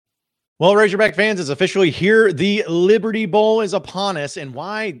Well, Razorback fans, it's officially here. The Liberty Bowl is upon us, and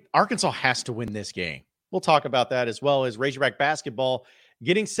why Arkansas has to win this game. We'll talk about that, as well as Razorback basketball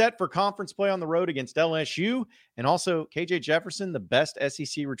getting set for conference play on the road against LSU, and also KJ Jefferson, the best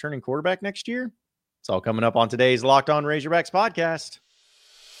SEC returning quarterback next year. It's all coming up on today's Locked On Razorbacks podcast.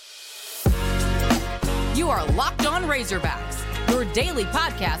 You are Locked On Razorbacks, your daily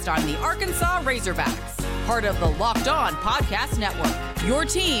podcast on the Arkansas Razorbacks. Part of the Locked On Podcast Network, your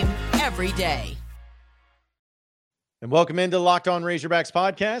team every day. And welcome into Locked On Razorbacks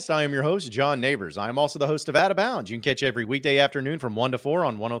podcast. I am your host, John Neighbors. I am also the host of Out of Bounds. You can catch every weekday afternoon from 1 to 4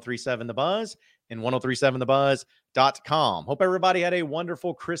 on 103.7 The Buzz and 103.7thebuzz.com. Hope everybody had a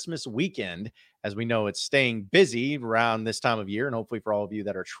wonderful Christmas weekend. As we know, it's staying busy around this time of year, and hopefully for all of you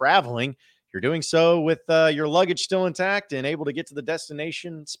that are traveling, you're doing so with your luggage still intact and able to get to the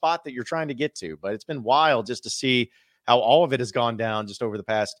destination spot that you're trying to get to. But it's been wild just to see how all of it has gone down just over the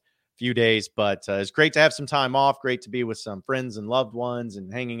past few days. But it's great to have some time off, great to be with some friends and loved ones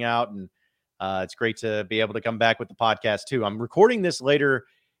and hanging out. And it's great to be able to come back with the podcast too. I'm recording this later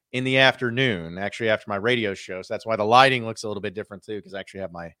in the afternoon, actually after my radio show. So that's why the lighting looks a little bit different too, because I actually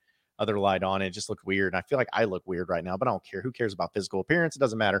have my other light on. It just looked weird. I feel like I look weird right now, but I don't care. Who cares about physical appearance? It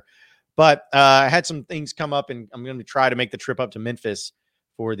doesn't matter. But I had some things come up, and I'm going to try to make the trip up to Memphis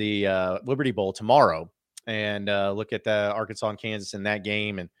for the Liberty Bowl tomorrow and look at the Arkansas and Kansas in that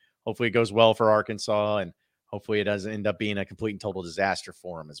game. And hopefully it goes well for Arkansas, and hopefully it doesn't end up being a complete and total disaster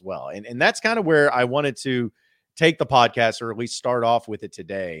for them as well. And that's kind of where I wanted to take the podcast, or at least start off with it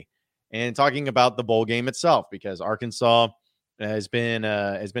today, and talking about the bowl game itself, because Arkansas has been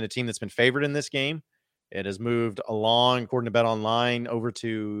a team that's been favored in this game. It has moved along, according to Bet Online, over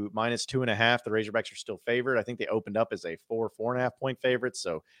to -2.5. The Razorbacks are still favored. I think they opened up as a 4.5 point favorite.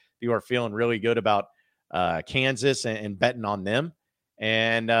 So you are feeling really good about Kansas and betting on them.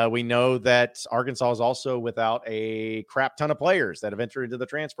 And we know that Arkansas is also without a crap ton of players that have entered into the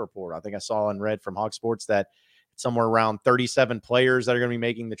transfer portal. I think I saw and read from Hog Sports that somewhere around 37 players that are going to be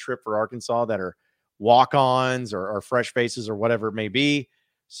making the trip for Arkansas that are walk-ons or fresh faces or whatever it may be.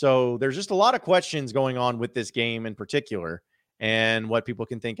 So there's just a lot of questions going on with this game in particular, and what people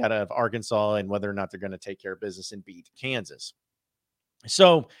can think out of Arkansas and whether or not they're going to take care of business and beat Kansas.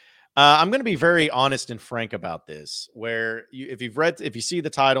 So I'm going to be very honest and frank about this, where if you see the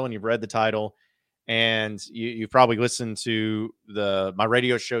title and you've read the title, and you've probably listened to my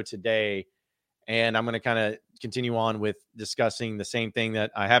radio show today, and I'm going to kind of continue on with discussing the same thing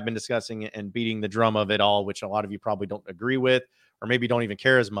that I have been discussing and beating the drum of it all, which a lot of you probably don't agree with, or maybe don't even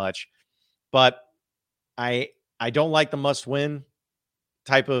care as much. But I don't like the must win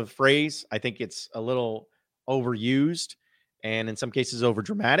type of phrase. I think it's a little overused and in some cases over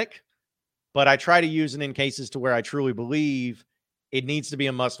dramatic, but I try to use it in cases to where I truly believe it needs to be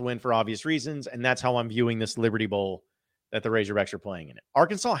a must win for obvious reasons. And that's how I'm viewing this Liberty Bowl that the Razorbacks are playing in it.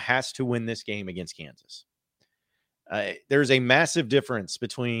 Arkansas has to win this game against Kansas. There's a massive difference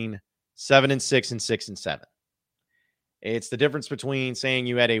between 7-6 and 6-7. It's the difference between saying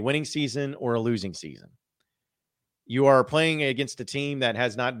you had a winning season or a losing season. You are playing against a team that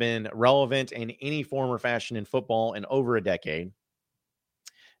has not been relevant in any form or fashion in football in over a decade.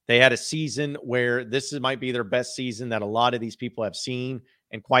 They had a season where this might be their best season that a lot of these people have seen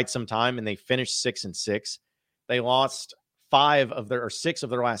in quite some time, and they finished 6-6. They lost 6 of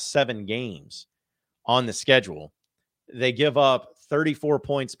their last 7 games on the schedule. They give up 34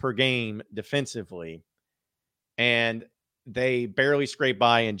 points per game defensively, and they barely scraped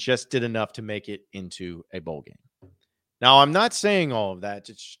by and just did enough to make it into a bowl game. Now, I'm not saying all of that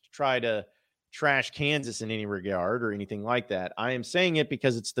to try to trash Kansas in any regard or anything like that. I am saying it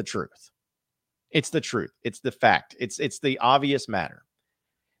because it's the truth. It's the truth. It's the fact. It's the obvious matter.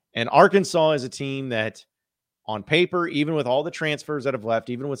 And Arkansas is a team that, on paper, even with all the transfers that have left,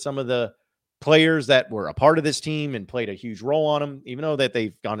 even with some of the players that were a part of this team and played a huge role on them, even though that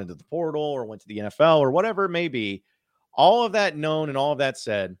they've gone into the portal or went to the NFL or whatever it may be, all of that known and all of that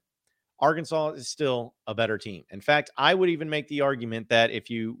said, Arkansas is still a better team. In fact, I would even make the argument that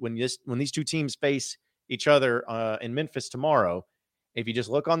when these two teams face each other in Memphis tomorrow, if you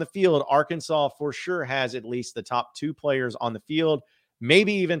just look on the field, Arkansas for sure has at least the top 2 players on the field,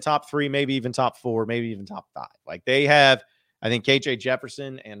 maybe even top 3, maybe even top 4, maybe even top 5. Like they have, I think KJ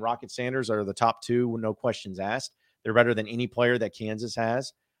Jefferson and Rocket Sanders are the top 2, no questions asked. They're better than any player that Kansas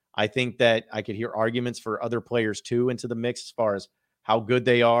has. I think that I could hear arguments for other players too into the mix as far as how good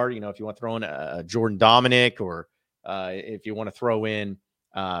they are. You know, if you want to throw in a Jordan Dominic, or if you want to throw in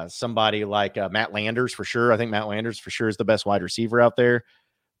somebody like Matt Landers, for sure. I think Matt Landers for sure is the best wide receiver out there.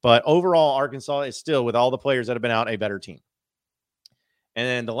 But overall, Arkansas is still, with all the players that have been out, a better team. And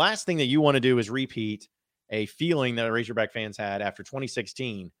then the last thing that you want to do is repeat a feeling that Razorback fans had after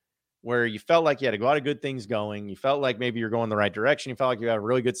 2016, where you felt like you had a lot of good things going. You felt like maybe you're going the right direction. You felt like you had a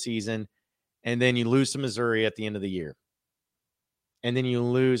really good season. And then you lose to Missouri at the end of the year. And then you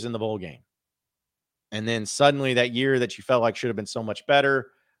lose in the bowl game. And then suddenly that year that you felt like should have been so much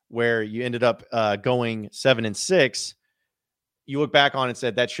better, where you ended up going 7-6, you look back on it and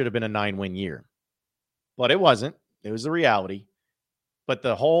said that should have been a 9-win year. But it wasn't. It was the reality. But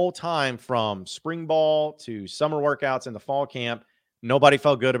the whole time from spring ball to summer workouts and the fall camp, nobody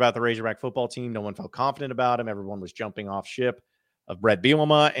felt good about the Razorback football team. No one felt confident about him. Everyone was jumping off ship of Brett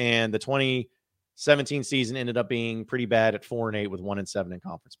Bielema, and the 2017 season ended up being pretty bad at 4-8 with 1-7 in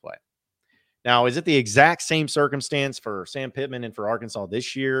conference play. Now, is it the exact same circumstance for Sam Pittman and for Arkansas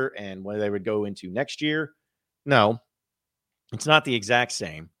this year and where they would go into next year? No, it's not the exact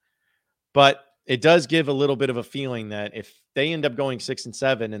same, but it does give a little bit of a feeling that if they end up going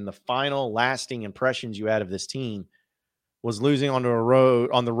 6-7 and the final lasting impressions you had of this team was losing on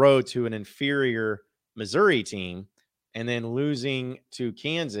the road to an inferior Missouri team and then losing to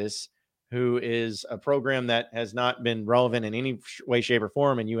Kansas, who is a program that has not been relevant in any way, shape, or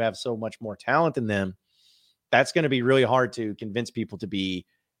form, and you have so much more talent than them, that's going to be really hard to convince people to be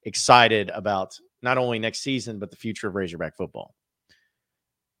excited about not only next season, but the future of Razorback football.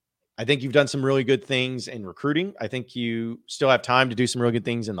 I think you've done some really good things in recruiting. I think you still have time to do some really good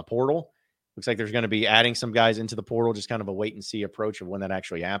things in the portal. Looks like there's going to be adding some guys into the portal, just kind of a wait and see approach of when that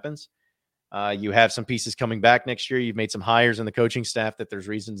actually happens. You have some pieces coming back next year. You've made some hires in the coaching staff that there's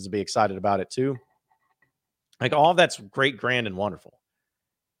reasons to be excited about it too. Like all of that's great, grand, and wonderful.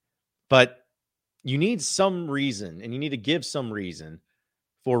 But you need some reason, and you need to give some reason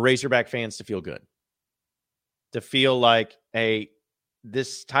for Razorback fans to feel good. To feel like, hey,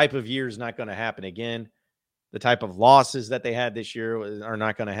 this type of year is not going to happen again. The type of losses that they had this year are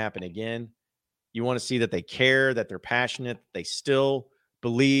not going to happen again. You want to see that they care, that they're passionate, they still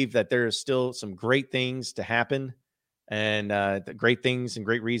believe that there is still some great things to happen and great things and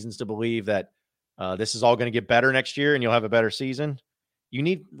great reasons to believe that this is all going to get better next year and you'll have a better season. You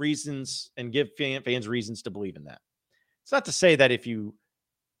need reasons and give fans reasons to believe in that. It's not to say that if you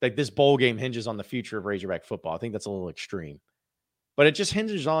like this bowl game hinges on the future of Razorback football. I think that's a little extreme, but it just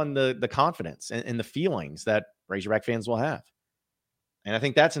hinges on the confidence and the feelings that Razorback fans will have. And I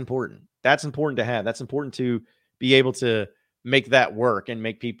think that's important. That's important to have. That's important to be able to make that work and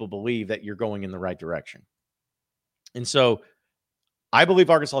make people believe that you're going in the right direction. And so I believe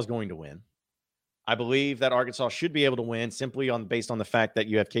Arkansas is going to win. I believe that Arkansas should be able to win simply based on the fact that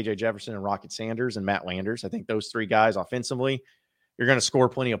you have KJ Jefferson and Rocket Sanders and Matt Landers. I think those three guys offensively, you're going to score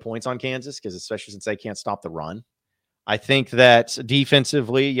plenty of points on Kansas because especially since they can't stop the run. I think that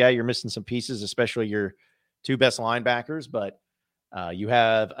defensively, yeah, you're missing some pieces, especially your two best linebackers, but you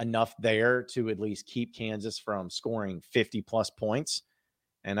have enough there to at least keep Kansas from scoring 50-plus points.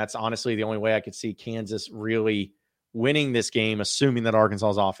 And that's honestly the only way I could see Kansas really winning this game, assuming that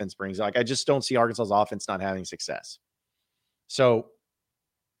Arkansas's offense brings it. Like, I just don't see Arkansas's offense not having success. So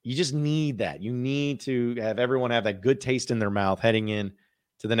you just need that. You need to have everyone have that good taste in their mouth heading in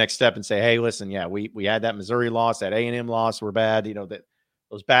to the next step and say, hey, listen, yeah, we had that Missouri loss, that A&M loss were bad. You know, that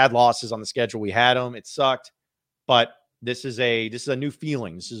those bad losses on the schedule, we had them. It sucked. But this is a new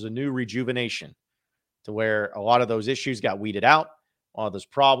feeling. This is a new rejuvenation to where a lot of those issues got weeded out. All of those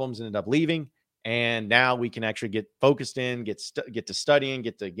problems ended up leaving. And now we can actually get focused in, get to studying,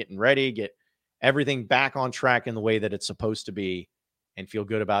 get to getting ready, get everything back on track in the way that it's supposed to be, and feel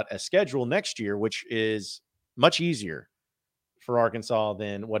good about a schedule next year, which is much easier for Arkansas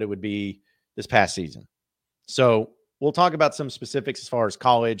than what it would be this past season. So we'll talk about some specifics as far as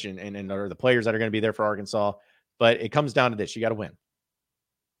college and the players that are going to be there for Arkansas. But it comes down to this. You got to win.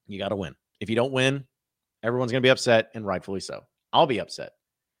 You got to win. If you don't win, everyone's going to be upset, and rightfully so. I'll be upset,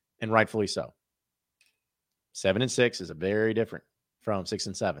 and rightfully so. 7-6 is a very different from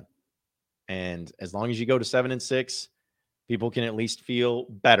 6-7. And as long as you go to 7-6, people can at least feel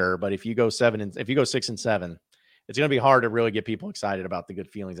better. But if you go 6-7, it's going to be hard to really get people excited about the good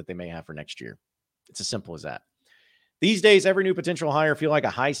feelings that they may have for next year. It's as simple as that. These days, every new potential hire feel like a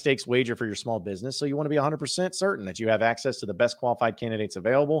high-stakes wager for your small business, so you want to be 100% certain that you have access to the best qualified candidates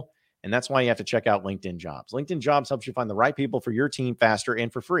available, and that's why you have to check out LinkedIn Jobs. LinkedIn Jobs helps you find the right people for your team faster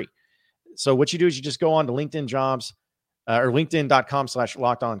and for free. So what you do is you just go on to LinkedIn Jobs or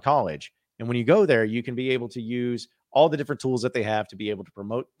linkedin.com/lockedoncollege, and when you go there, you can be able to use all the different tools that they have to be able to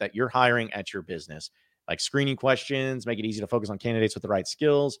promote that you're hiring at your business, like screening questions, make it easy to focus on candidates with the right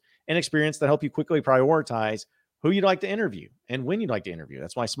skills and experience that help you quickly prioritize who you'd like to interview and when you'd like to interview.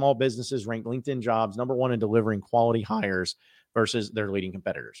 That's why small businesses rank LinkedIn Jobs #1 in delivering quality hires versus their leading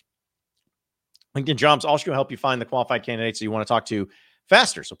competitors. LinkedIn Jobs also help you find the qualified candidates that you want to talk to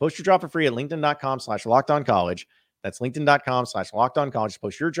faster. So post your job for free at linkedin.com/lockedoncollege. That's linkedin.com/lockedoncollege.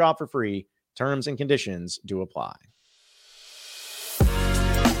 Post your job for free. Terms and conditions do apply.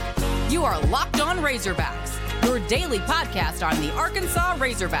 You are Locked On Razorbacks, your daily podcast on the Arkansas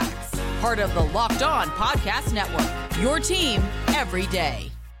Razorbacks, part of the Locked On Podcast Network, your team every day.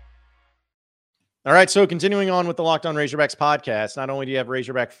 All right, so continuing on with the Locked On Razorbacks podcast, not only do you have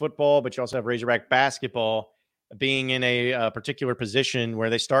Razorback football, but you also have Razorback basketball being in a particular position where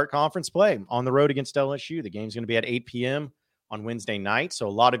they start conference play on the road against LSU. The game's going to be at 8 p.m. on Wednesday night. So a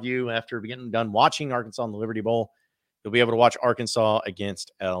lot of you, after getting done watching Arkansas in the Liberty Bowl, you'll be able to watch Arkansas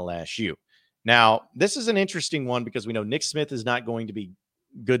against LSU. Now, this is an interesting one because we know Nick Smith is not going to be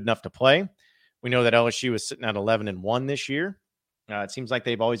good enough to play. We know that LSU is sitting at 11-1 this year. It seems like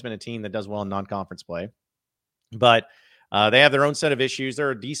they've always been a team that does well in non-conference play. But they have their own set of issues.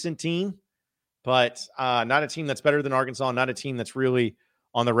 They're a decent team, but not a team that's better than Arkansas, not a team that's really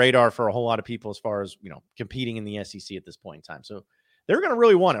on the radar for a whole lot of people as far as, competing in the SEC at this point in time. So they're going to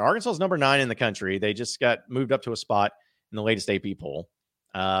really want it. Arkansas is number 9 in the country. They just got moved up to a spot in the latest AP poll.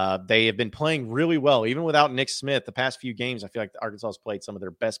 They have been playing really well. Even without Nick Smith, the past few games, I feel like Arkansas has played some of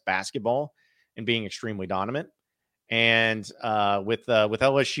their best basketball and being extremely dominant. And with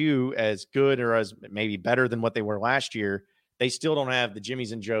LSU as good or as maybe better than what they were last year, they still don't have the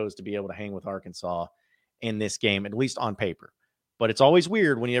Jimmies and Joes to be able to hang with Arkansas in this game, at least on paper. But it's always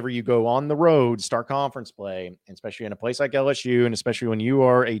weird whenever you go on the road, start conference play, especially in a place like LSU, and especially when you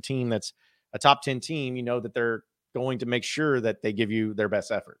are a team that's a top 10 team, you know that they're going to make sure that they give you their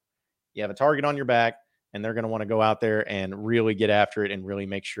best effort. You have a target on your back, and they're going to want to go out there and really get after it and really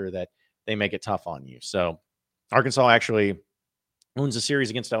make sure that they make it tough on you. So Arkansas actually wins the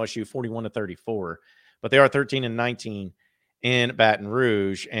series against LSU 41-34, but they are 13-19 in Baton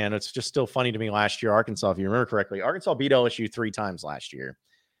Rouge. And it's just still funny to me last year, Arkansas, if you remember correctly, Arkansas beat LSU 3 times last year.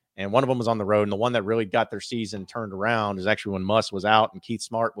 And one of them was on the road. And the one that really got their season turned around is actually when Muss was out and Keith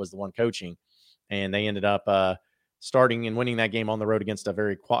Smart was the one coaching. And they ended up starting and winning that game on the road against a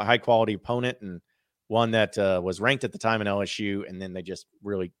very high quality opponent and one that was ranked at the time in LSU. And then they just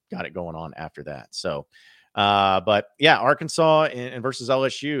really got it going on after that. So, but yeah, Arkansas and versus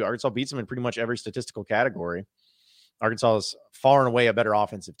LSU, Arkansas beats them in pretty much every statistical category. Arkansas is far and away a better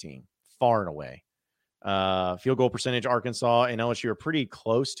offensive team, far and away. Field goal percentage, Arkansas and LSU are pretty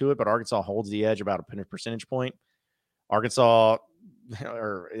close to it, but Arkansas holds the edge about a percentage point. Arkansas,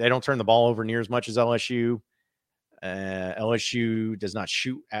 they don't turn the ball over near as much as LSU. LSU does not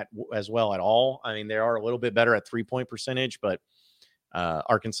shoot as well at all. I mean, they are a little bit better at 3-point percentage, but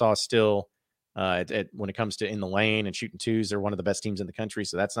Arkansas still, when it comes to in the lane and shooting twos, they're one of the best teams in the country.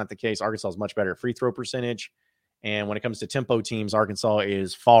 So that's not the case. Arkansas is much better at free throw percentage. And when it comes to tempo teams, Arkansas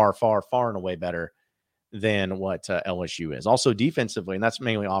is far, far, far and away better than what LSU is. Also defensively, and that's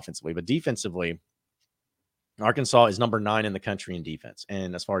mainly offensively, but defensively, Arkansas is number 9 in the country in defense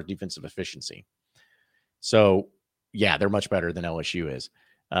and as far as defensive efficiency. So, yeah, they're much better than LSU is,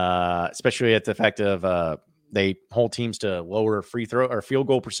 especially at the fact of they hold teams to lower free throw or field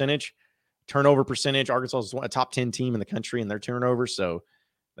goal percentage, turnover percentage. Arkansas is a top 10 team in the country in their turnovers, so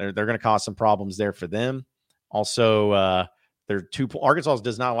they're going to cause some problems there for them. Also, Arkansas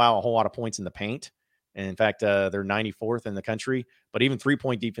does not allow a whole lot of points in the paint. And in fact, they're 94th in the country, but even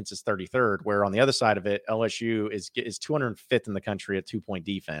 3-point defense is 33rd, where on the other side of it, LSU is 205th in the country at 2-point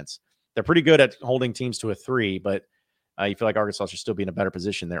defense. They're pretty good at holding teams to a 3, but you feel like Arkansas should still be in a better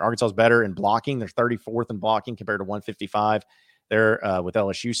position there. Arkansas is better in blocking. They're 34th in blocking compared to 155 there with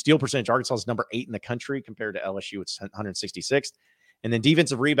LSU. Steal percentage, Arkansas is number 8 in the country compared to LSU. It's 166th. And then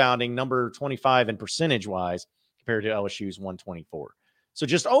defensive rebounding, number 25 in percentage-wise compared to LSU's 124. So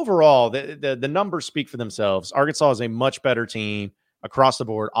just overall, the numbers speak for themselves. Arkansas is a much better team across the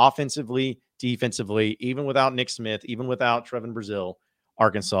board, offensively, defensively, even without Nick Smith, even without Trevin Brazile.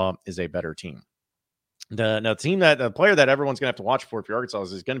 Arkansas is a better team. The player that everyone's going to have to watch for Arkansas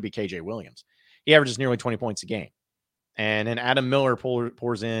is going to be KJ Williams. He averages nearly 20 points a game. And then Adam Miller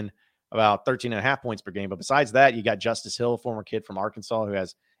pours in about 13.5 points per game. But besides that, you got Justice Hill, a former kid from Arkansas, who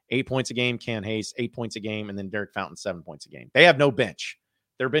has 8 points a game, Ken Hayes, 8 points a game, and then Derek Fountain, 7 points a game. They have no bench.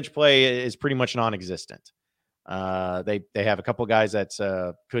 Their bench play is pretty much non-existent. They have a couple guys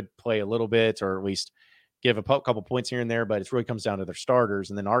that could play a little bit or at least give a couple points here and there, but it really comes down to their starters.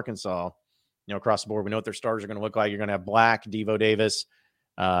 And then Arkansas, across the board, we know what their starters are going to look like. You're going to have Black, Devo Davis,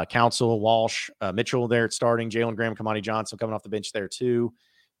 Council, Walsh, Mitchell there at starting, Jalen Graham, Kamani Johnson coming off the bench there too,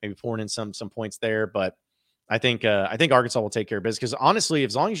 maybe pouring in some points there. But I think Arkansas will take care of business because honestly,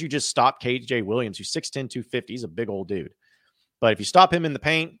 as long as you just stop KJ Williams, who's 6'10", 250, he's a big old dude. But if you stop him in the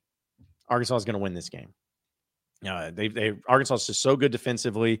paint, Arkansas is going to win this game. Arkansas is just so good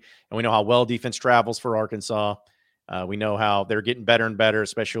defensively, and we know how well defense travels for Arkansas. We know how they're getting better and better,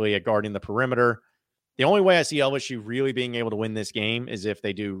 especially at guarding the perimeter. The only way I see LSU really being able to win this game is if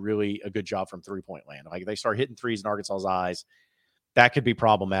they do really a good job from three-point land. Like if they start hitting threes in Arkansas's eyes, that could be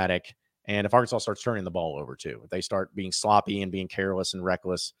problematic. And if Arkansas starts turning the ball over too, if they start being sloppy and being careless and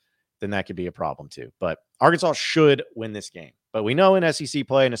reckless, then that could be a problem too. But Arkansas should win this game. But we know in SEC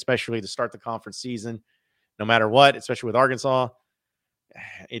play, and especially to start the conference season, no matter what, especially with Arkansas,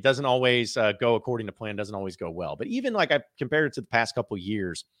 it doesn't always go according to plan, doesn't always go well. But even like I compared it to the past couple of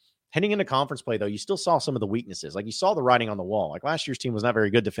years, heading into conference play, though, you still saw some of the weaknesses. Like you saw the writing on the wall. Like last year's team was not very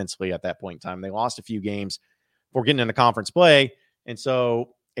good defensively at that point in time. They lost a few games before getting into conference play. And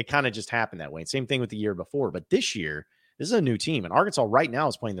so it kind of just happened that way. And same thing with the year before. But this year, this is a new team. And Arkansas right now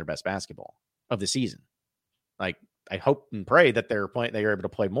is playing their best basketball of the season. Like I hope and pray that they're able to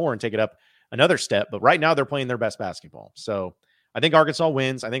play more and take it up another step. But right now they're playing their best basketball. So I think Arkansas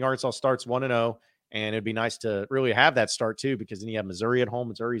wins. I think Arkansas starts 1-0. And it'd be nice to really have that start too, because then you have Missouri at home.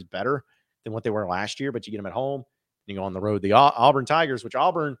 Missouri's better than what they were last year, but you get them at home. You go on the road, the Auburn Tigers, which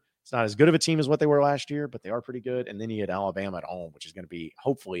Auburn, it's not as good of a team as what they were last year, but they are pretty good. And then you get Alabama at home, which is going to be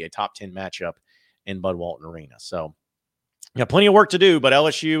hopefully a top 10 matchup in Bud Walton Arena. So you got plenty of work to do, but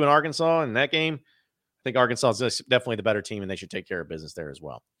LSU and Arkansas in that game, I think Arkansas is definitely the better team, and they should take care of business there as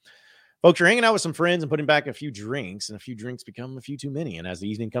well. Folks, you're hanging out with some friends and putting back a few drinks, and a few drinks become a few too many. And as the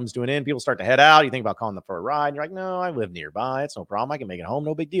evening comes to an end, people start to head out. You think about calling them for a ride. And you're like, no, I live nearby. It's no problem. I can make it home.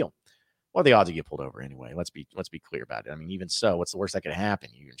 No big deal. What are the odds you get pulled over anyway? Let's be clear about it. I mean, even so, what's the worst that could happen?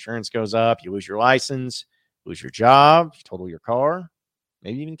 Your insurance goes up. You lose your license, lose your job, you total your car,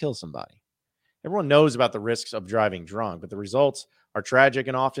 maybe even kill somebody. Everyone knows about the risks of driving drunk, but the results are tragic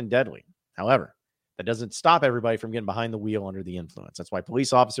and often deadly. However, that doesn't stop everybody from getting behind the wheel under the influence. That's why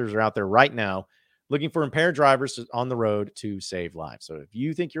police officers are out there right now looking for impaired drivers on the road to save lives. So if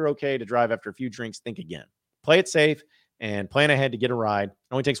you think you're okay to drive after a few drinks, think again. Play it safe and plan ahead to get a ride. It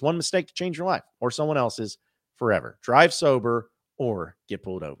only takes one mistake to change your life or someone else's forever. Drive sober or get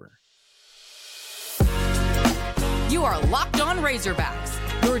pulled over. You are Locked On Razorbacks,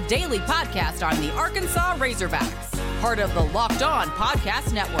 your daily podcast on the Arkansas Razorbacks. Part of the Locked On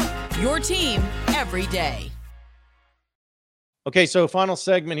Podcast Network, your team every day. Okay, so final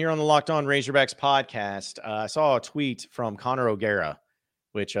segment here on the Locked On Razorbacks podcast. I saw a tweet from Connor O'Gara,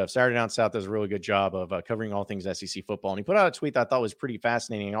 which Saturday Down South does a really good job of covering all things SEC football. And he put out a tweet that I thought was pretty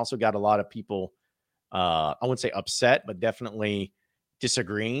fascinating. He also got a lot of people, I wouldn't say upset, but definitely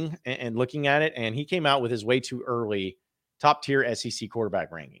disagreeing and looking at it. And he came out with his way too early top-tier SEC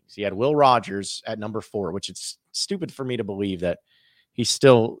quarterback rankings. He had Will Rogers at number 4, which it's stupid for me to believe that he's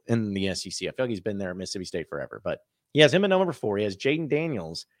still in the SEC. I feel like he's been there at Mississippi State forever. But he has him at number 4. He has Jaden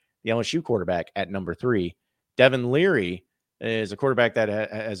Daniels, the LSU quarterback, at number 3. Devin Leary is a quarterback that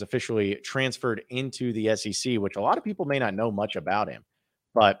has officially transferred into the SEC, which a lot of people may not know much about him.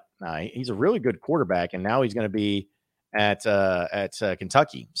 But he's a really good quarterback, and now he's going to be at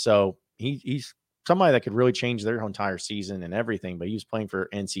Kentucky. So he's somebody that could really change their entire season and everything, but he was playing for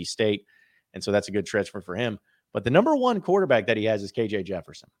NC State, and so that's a good transfer for him. But the number 1 quarterback that he has is KJ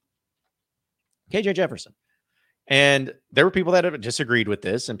Jefferson. KJ Jefferson. And there were people that have disagreed with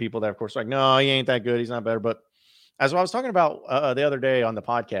this, and people that, of course, are like, no, he ain't that good. He's not better. But as I was talking about the other day on the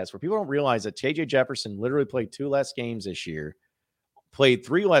podcast, where people don't realize that KJ Jefferson literally played 2 less games this year, played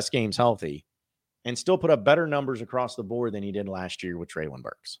 3 less games healthy, and still put up better numbers across the board than he did last year with Treylon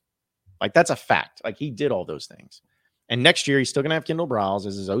Burks. Like, that's a fact. Like, he did all those things. And next year, he's still going to have Kendall Briles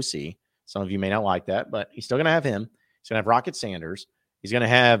as his OC. Some of you may not like that, but he's still going to have him. He's going to have Rocket Sanders. He's going to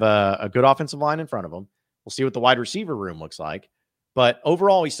have a good offensive line in front of him. We'll see what the wide receiver room looks like. But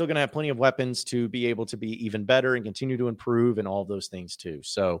overall, he's still going to have plenty of weapons to be able to be even better and continue to improve and all of those things too.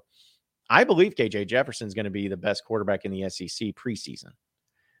 So I believe KJ Jefferson is going to be the best quarterback in the SEC preseason.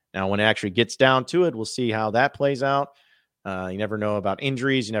 Now, when it actually gets down to it, we'll see how that plays out. You never know about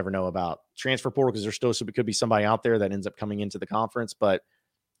injuries. You never know about transfer portal, because there's still could be somebody out there that ends up coming into the conference. But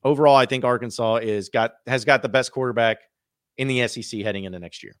overall, I think Arkansas has got the best quarterback in the SEC heading into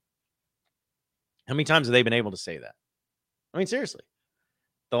next year. How many times have they been able to say that? I mean, seriously.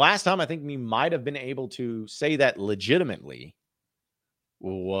 The last time I think we might have been able to say that legitimately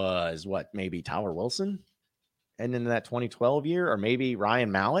was maybe Tyler Wilson and in that 2012 year, or maybe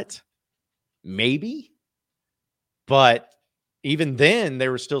Ryan Mallett. Maybe. But even then,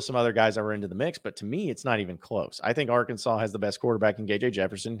 there were still some other guys that were into the mix. But to me, it's not even close. I think Arkansas has the best quarterback in KJ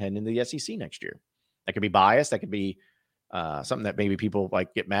Jefferson heading into the SEC next year. That could be biased. That could be something that maybe people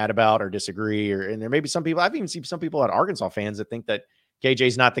like get mad about or disagree, and there may be some people, I've even seen some people at Arkansas fans that think that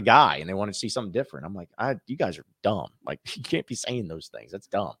KJ's not the guy and they want to see something different. I'm like, you guys are dumb. Like, you can't be saying those things. That's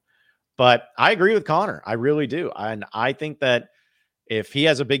dumb. But I agree with Connor. I really do. And I think that if he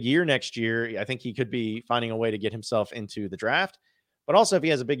has a big year next year, I think he could be finding a way to get himself into the draft. But also, if he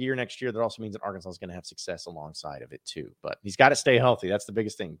has a big year next year, that also means that Arkansas is going to have success alongside of it too. But he's got to stay healthy. That's the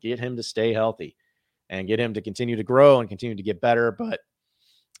biggest thing. Get him to stay healthy and get him to continue to grow and continue to get better. But,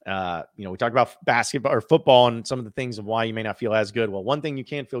 we talked about basketball or football and some of the things of why you may not feel as good. Well, one thing you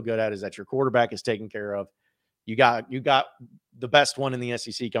can feel good at is that your quarterback is taken care of. You got the best one in the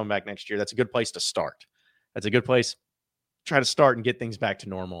SEC coming back next year. That's a good place to start. That's a good place. Try to start and get things back to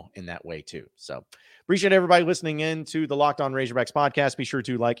normal in that way too. So appreciate everybody listening in to the Locked On Razorbacks podcast. Be sure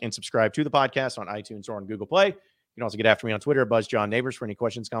to like and subscribe to the podcast on iTunes or on Google Play. You can also get after me on Twitter at BuzzJohnNeighbors for any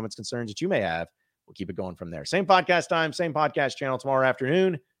questions, comments, concerns that you may have. We'll keep it going from there. Same podcast time, same podcast channel tomorrow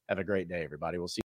afternoon. Have a great day, everybody. We'll see you.